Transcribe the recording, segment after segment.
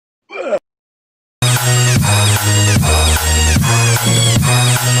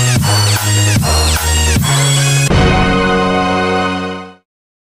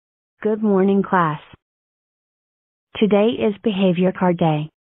Good morning, class. Today is Behavior Card Day.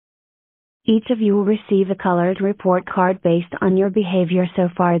 Each of you will receive a colored report card based on your behavior so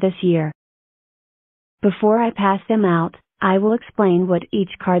far this year. Before I pass them out, I will explain what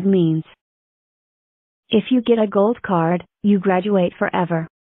each card means. If you get a gold card, you graduate forever.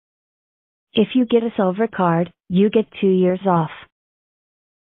 If you get a silver card, you get 2 years off.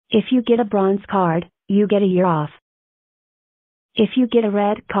 If you get a bronze card, you get a year off. If you get a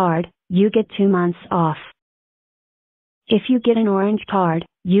red card, you get 2 months off. If you get an orange card,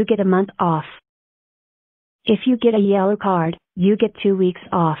 you get a month off. If you get a yellow card, you get 2 weeks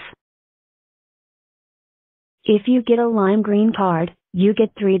off. If you get a lime green card, you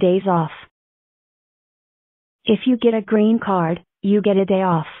get 3 days off. If you get a green card, you get a day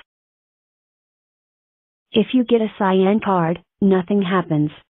off. If you get a cyan card, nothing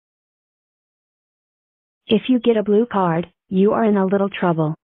happens. If you get a blue card, you are in a little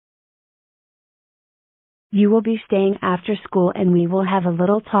trouble. You will be staying after school and we will have a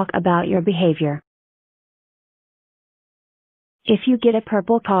little talk about your behavior. If you get a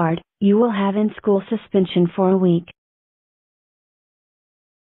purple card, you will have in-school suspension for a week.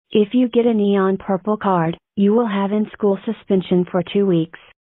 If you get a neon purple card, you will have in-school suspension for 2 weeks.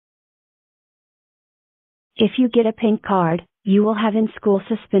 If you get a pink card, you will have in-school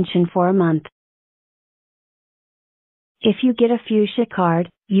suspension for a month. If you get a fuchsia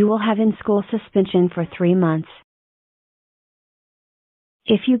card, you will have in-school suspension for 3 months.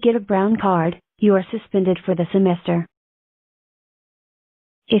 If you get a brown card, you are suspended for the semester.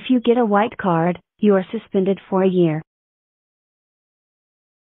 If you get a white card, you are suspended for a year.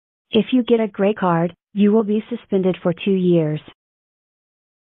 If you get a gray card, you will be suspended for 2 years.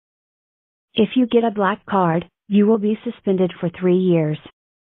 If you get a black card, you will be suspended for 3 years.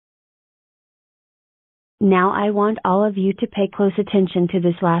 Now I want all of you to pay close attention to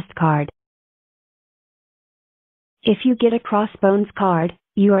this last card. If you get a crossbones card,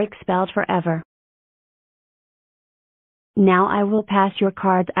 you are expelled forever. Now I will pass your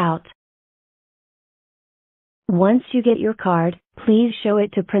cards out. Once you get your card, please show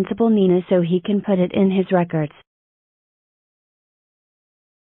it to Principal Nina so he can put it in his records.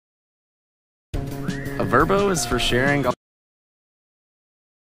 A verbo is for sharing.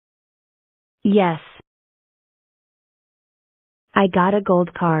 Yes. I got a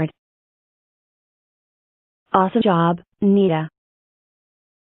gold card. Awesome job, Nita.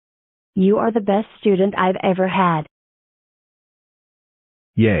 You are the best student I've ever had.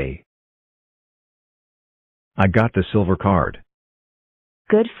 Yay. I got the silver card.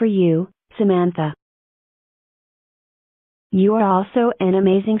 Good for you, Samantha. You are also an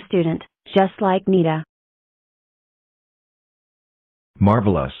amazing student, just like Nita.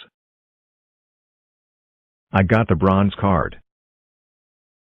 Marvelous. I got the bronze card.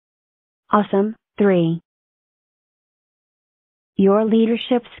 Awesome, 3. Your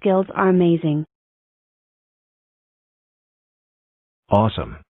leadership skills are amazing.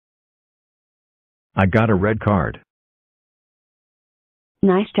 Awesome. I got a red card.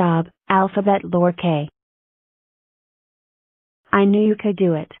 Nice job, alphabet lower K. I knew you could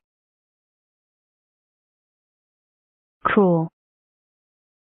do it. Cool.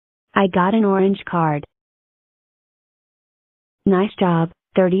 I got an orange card. Nice job,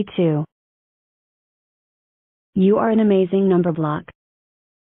 32. You are an amazing number block.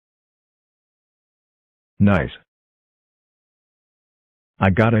 Nice. I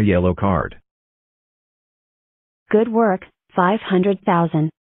got a yellow card. Good work, 500,000.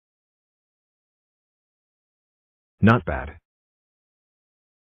 Not bad.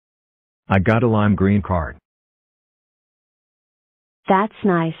 I got a lime green card. That's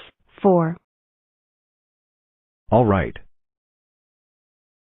nice, 4. All right.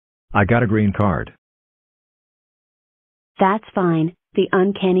 I got a green card. That's fine, the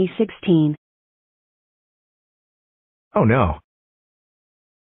uncanny 16. Oh no.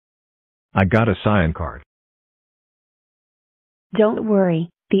 I got a cyan card. Don't worry,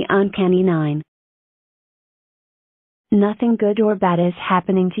 the uncanny 9. Nothing good or bad is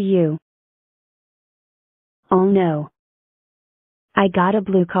happening to you. Oh no. I got a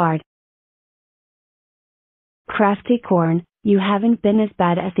blue card. Crafty Corn, you haven't been as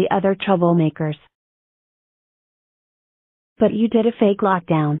bad as the other troublemakers. But you did a fake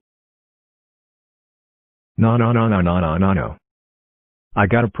lockdown. No. I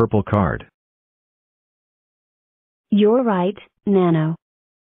got a purple card. You're right, Nano.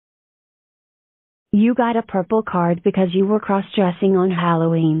 You got a purple card because you were cross-dressing on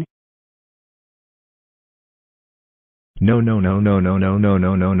Halloween. No.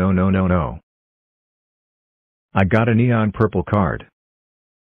 I got a neon purple card.